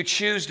if you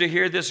choose to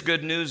hear this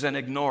good news and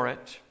ignore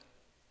it,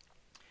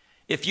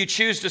 if you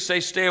choose to say,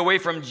 stay away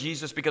from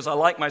Jesus because I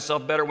like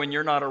myself better when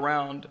you're not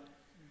around,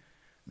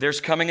 there's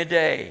coming a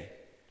day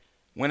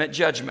when at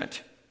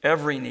judgment,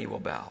 every knee will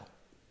bow.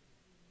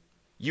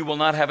 You will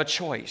not have a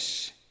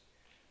choice,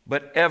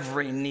 but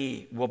every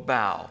knee will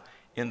bow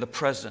in the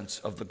presence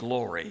of the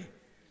glory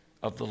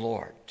of the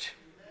Lord.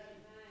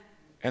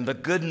 And the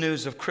good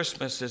news of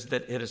Christmas is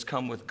that it has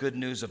come with good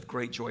news of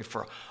great joy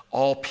for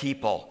all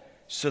people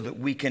so that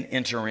we can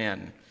enter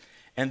in.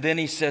 And then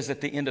he says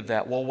at the end of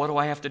that, well, what do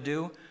I have to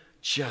do?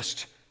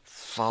 Just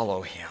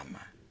follow him.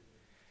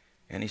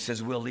 And he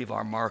says, we'll leave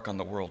our mark on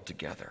the world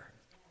together.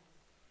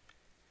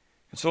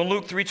 And so in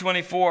Luke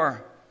 3:24,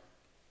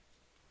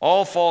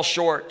 all fall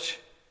short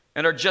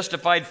and are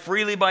justified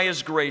freely by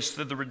his grace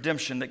through the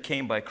redemption that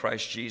came by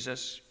Christ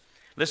Jesus.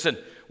 Listen,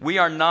 we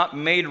are not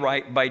made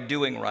right by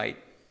doing right.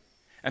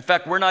 In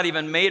fact, we're not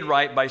even made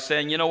right by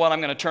saying, you know what,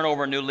 I'm going to turn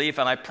over a new leaf,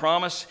 and I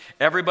promise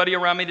everybody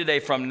around me today,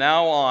 from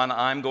now on,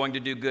 I'm going to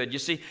do good. You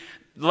see,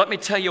 let me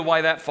tell you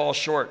why that falls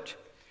short.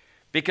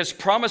 Because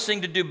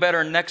promising to do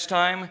better next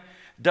time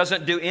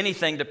doesn't do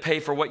anything to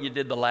pay for what you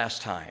did the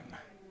last time.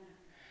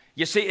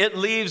 You see, it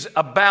leaves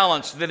a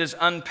balance that is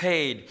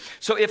unpaid.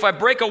 So if I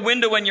break a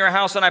window in your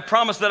house and I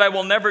promise that I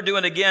will never do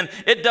it again,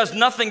 it does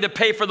nothing to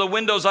pay for the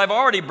windows I've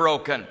already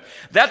broken.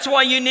 That's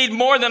why you need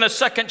more than a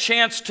second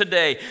chance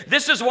today.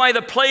 This is why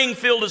the playing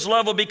field is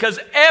level, because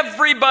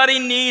everybody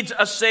needs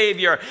a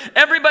Savior.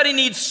 Everybody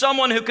needs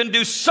someone who can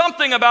do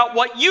something about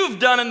what you've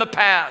done in the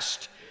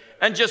past.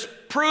 And just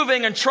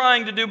proving and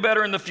trying to do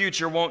better in the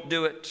future won't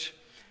do it.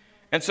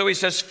 And so he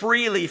says,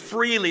 freely,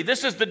 freely.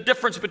 This is the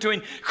difference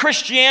between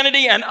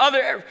Christianity and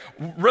other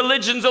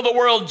religions of the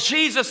world.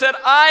 Jesus said,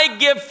 I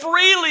give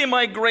freely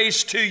my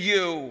grace to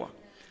you.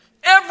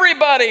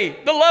 Everybody,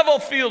 the level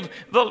field,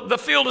 the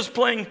field is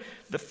playing,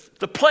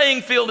 the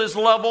playing field is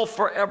level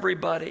for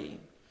everybody.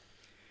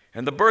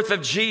 And the birth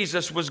of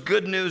Jesus was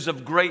good news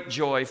of great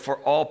joy for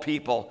all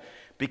people,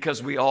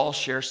 because we all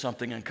share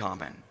something in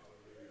common.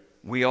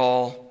 We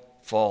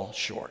all fall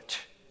short.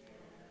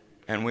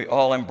 And we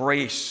all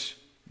embrace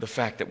the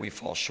fact that we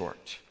fall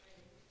short.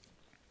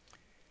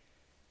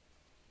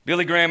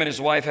 Billy Graham and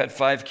his wife had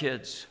 5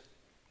 kids.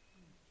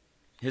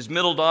 His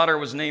middle daughter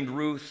was named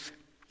Ruth.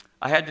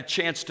 I had the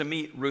chance to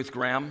meet Ruth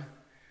Graham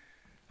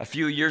a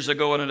few years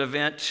ago at an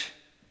event.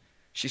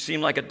 She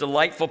seemed like a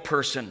delightful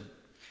person,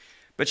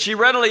 but she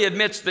readily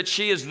admits that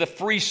she is the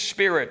free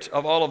spirit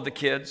of all of the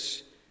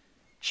kids.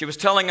 She was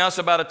telling us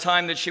about a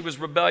time that she was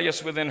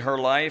rebellious within her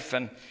life,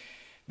 and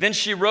then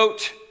she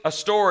wrote a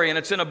story, and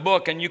it's in a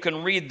book, and you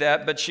can read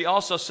that, but she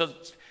also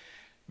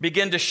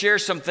began to share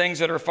some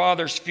things at her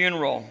father's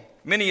funeral.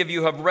 Many of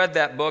you have read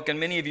that book, and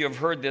many of you have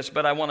heard this,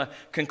 but I want to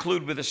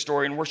conclude with a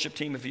story, and worship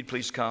team, if you'd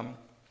please come.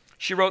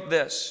 She wrote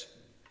this: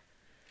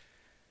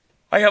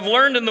 I have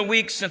learned in the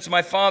weeks since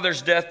my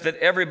father's death that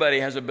everybody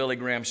has a Billy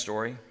Graham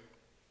story,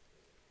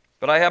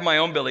 but I have my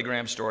own Billy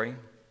Graham story.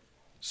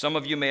 Some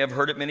of you may have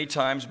heard it many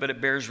times, but it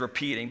bears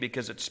repeating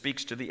because it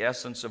speaks to the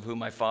essence of who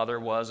my father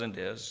was and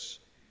is.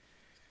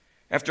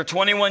 After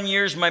 21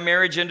 years, my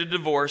marriage ended in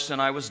divorce,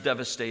 and I was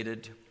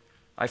devastated.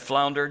 I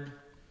floundered.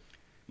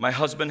 My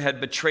husband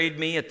had betrayed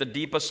me at the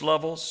deepest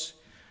levels.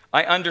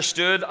 I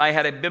understood I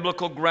had a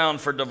biblical ground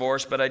for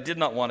divorce, but I did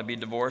not want to be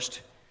divorced.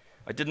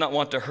 I did not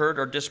want to hurt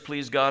or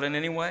displease God in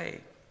any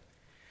way.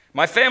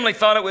 My family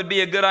thought it would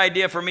be a good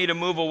idea for me to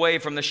move away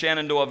from the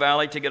Shenandoah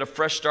Valley to get a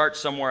fresh start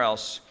somewhere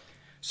else.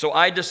 So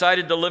I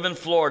decided to live in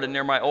Florida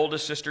near my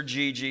oldest sister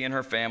Gigi and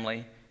her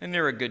family, and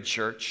near a good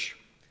church.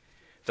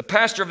 The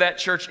pastor of that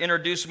church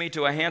introduced me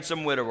to a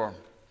handsome widower,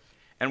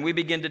 and we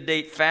began to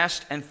date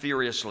fast and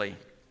furiously.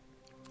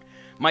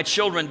 My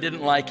children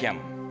didn't like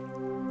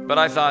him, but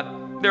I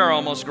thought, they're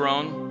almost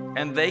grown,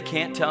 and they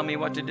can't tell me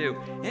what to do.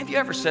 And have you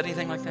ever said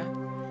anything like that?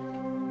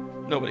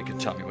 Nobody can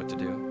tell me what to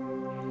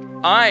do.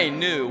 I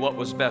knew what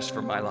was best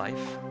for my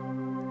life.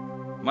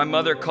 My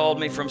mother called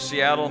me from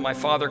Seattle, my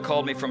father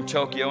called me from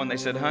Tokyo, and they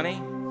said, honey,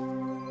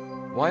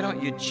 why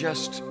don't you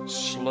just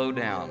slow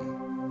down?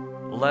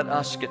 Let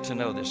us get to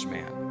know this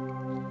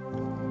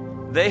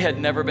man. They had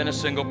never been a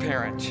single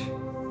parent.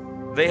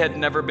 They had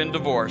never been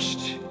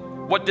divorced.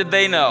 What did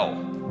they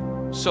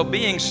know? So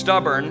being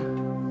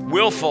stubborn,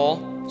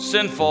 willful,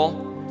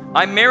 sinful,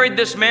 I married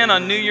this man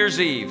on New Year's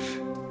Eve.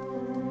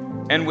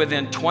 And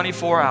within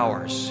 24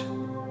 hours,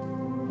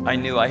 I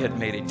knew I had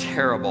made a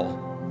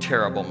terrible,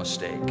 terrible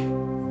mistake.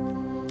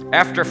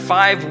 After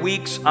 5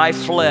 weeks, I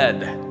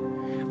fled.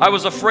 I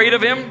was afraid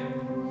of him.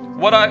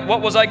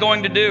 What was I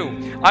going to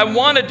do? I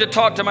wanted to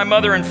talk to my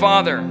mother and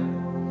father.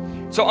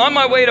 So on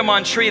my way to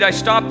Montreat, I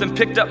stopped and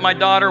picked up my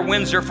daughter,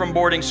 Windsor, from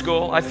boarding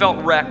school. I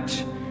felt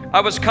wrecked.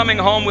 I was coming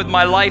home with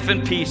my life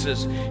in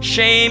pieces.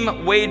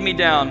 Shame weighed me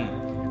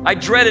down. I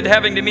dreaded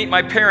having to meet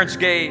my parents'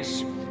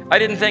 gaze. I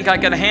didn't think I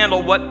could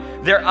handle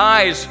what their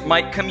eyes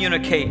might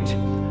communicate.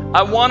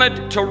 I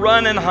wanted to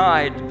run and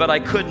hide, but I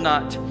could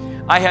not.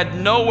 I had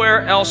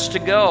nowhere else to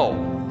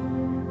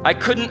go. I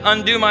couldn't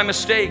undo my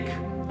mistake.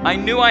 I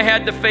knew I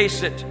had to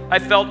face it. I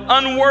felt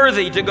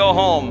unworthy to go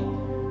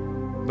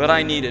home, but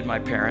I needed my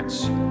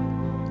parents.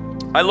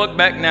 I look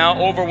back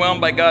now, overwhelmed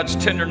by God's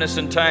tenderness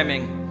and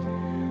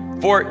timing.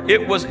 For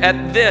it was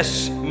at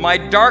this, my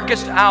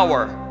darkest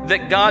hour,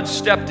 that God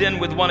stepped in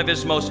with one of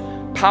his most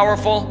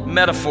powerful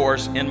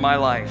metaphors in my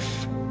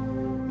life.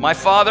 My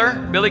father,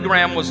 Billy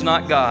Graham, was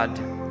not God,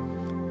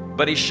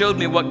 but he showed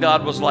me what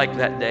God was like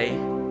that day.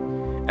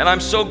 And I'm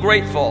so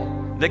grateful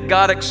that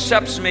God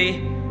accepts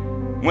me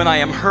when I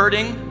am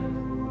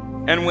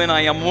hurting, and when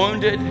I am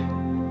wounded,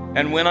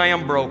 and when I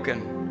am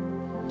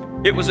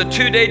broken. It was a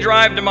 2-day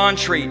drive to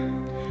Montreat.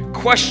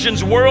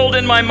 Questions whirled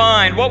in my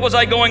mind. What was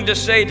I going to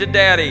say to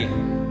Daddy?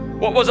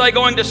 What was I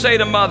going to say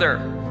to Mother?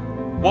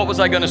 What was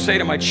I going to say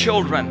to my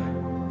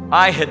children?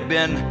 I had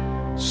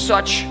been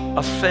such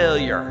a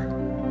failure.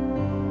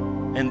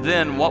 And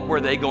then what were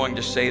they going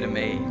to say to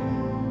me?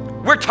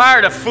 We're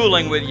tired of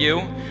fooling with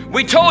you.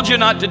 We told you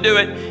not to do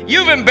it.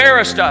 You've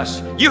embarrassed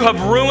us. You have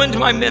ruined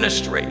my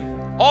ministry.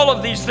 All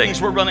of these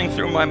things were running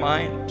through my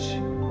mind.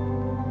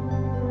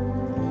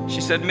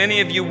 She said,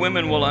 many of you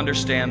women will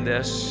understand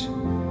this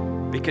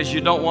because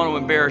you don't want to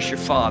embarrass your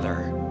father,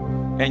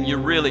 and you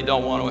really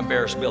don't want to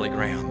embarrass Billy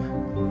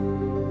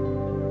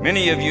Graham.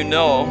 Many of you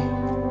know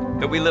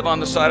that we live on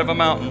the side of a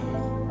mountain.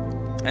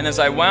 And as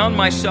I wound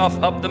myself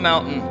up the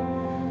mountain,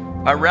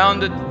 I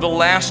rounded the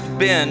last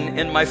bend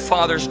in my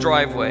father's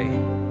driveway.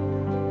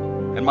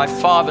 And my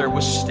father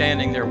was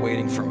standing there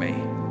waiting for me.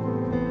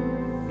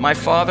 My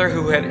father,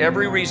 who had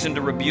every reason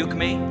to rebuke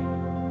me,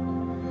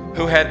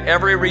 who had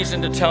every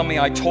reason to tell me,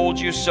 "I told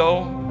you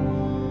so,"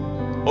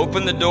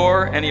 opened the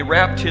door and he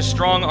wrapped his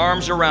strong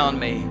arms around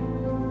me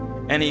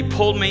and he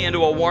pulled me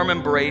into a warm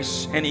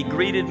embrace and he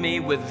greeted me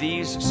with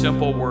these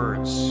simple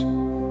words: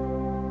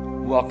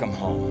 "Welcome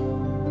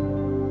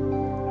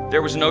home."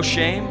 There was no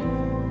shame.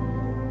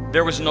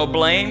 There was no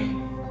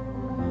blame.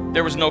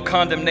 There was no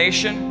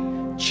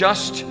condemnation.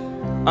 Just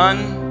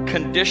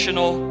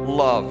unconditional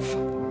love.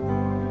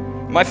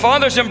 My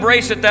father's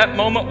embrace at that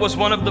moment was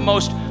one of the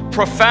most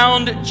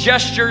profound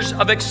gestures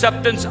of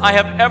acceptance I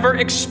have ever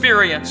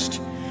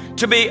experienced.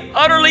 To be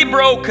utterly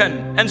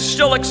broken and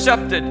still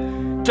accepted,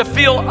 to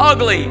feel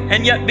ugly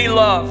and yet be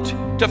loved,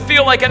 to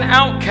feel like an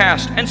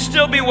outcast and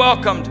still be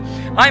welcomed.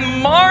 I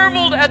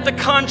marveled at the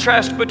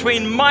contrast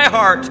between my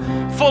heart,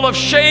 full of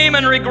shame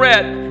and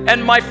regret,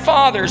 and my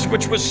father's,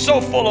 which was so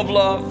full of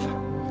love.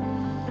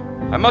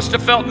 I must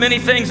have felt many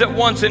things at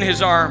once in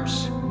his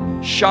arms: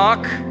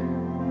 shock,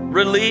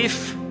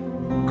 relief,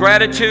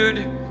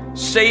 gratitude,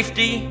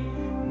 safety,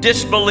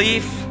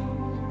 disbelief.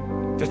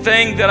 The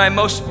thing that I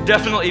most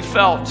definitely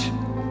felt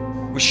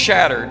was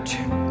shattered.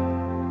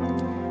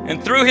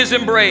 And through his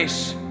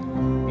embrace,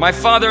 my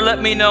father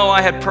let me know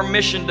I had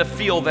permission to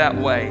feel that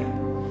way.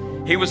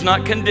 He was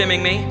not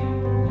condemning me.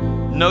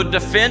 No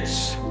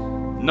defense,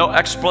 no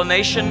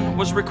explanation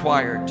was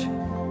required.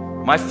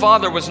 My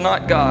father was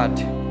not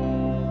God,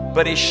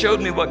 but he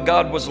showed me what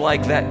God was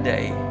like that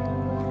day.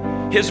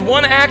 His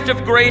one act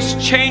of grace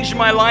changed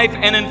my life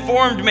and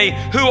informed me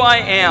who I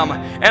am.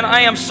 And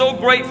I am so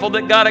grateful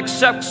that God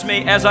accepts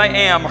me as I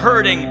am,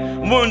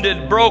 hurting,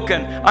 wounded,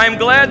 broken. I am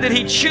glad that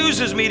he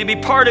chooses me to be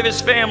part of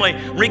his family,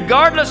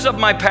 regardless of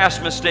my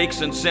past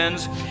mistakes and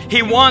sins.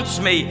 He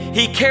wants me.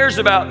 He cares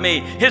about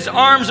me. His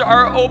arms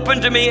are open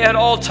to me at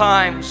all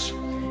times.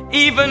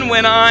 Even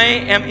when I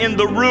am in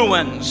the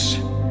ruins,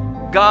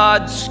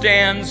 God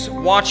stands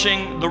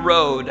watching the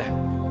road,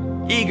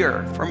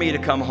 eager for me to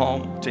come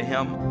home to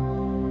him.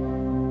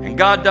 And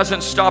God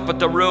doesn't stop at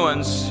the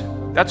ruins.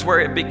 That's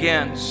where it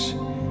begins.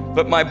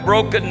 But my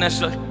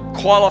brokenness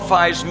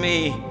qualifies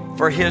me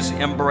for his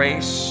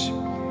embrace.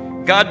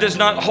 God does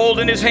not hold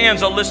in his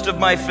hands a list of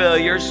my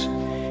failures.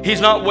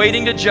 He's not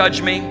waiting to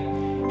judge me.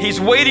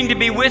 He's waiting to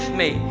be with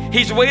me.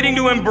 He's waiting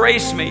to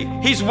embrace me.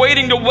 He's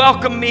waiting to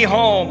welcome me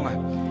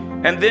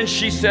home. And then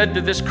she said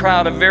to this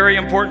crowd of very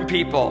important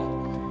people,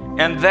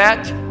 "And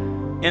that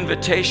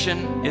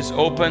invitation is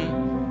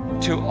open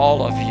to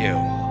all of you."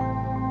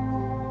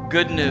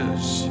 Good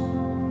news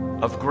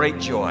of great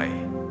joy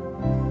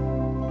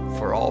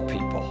for all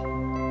people.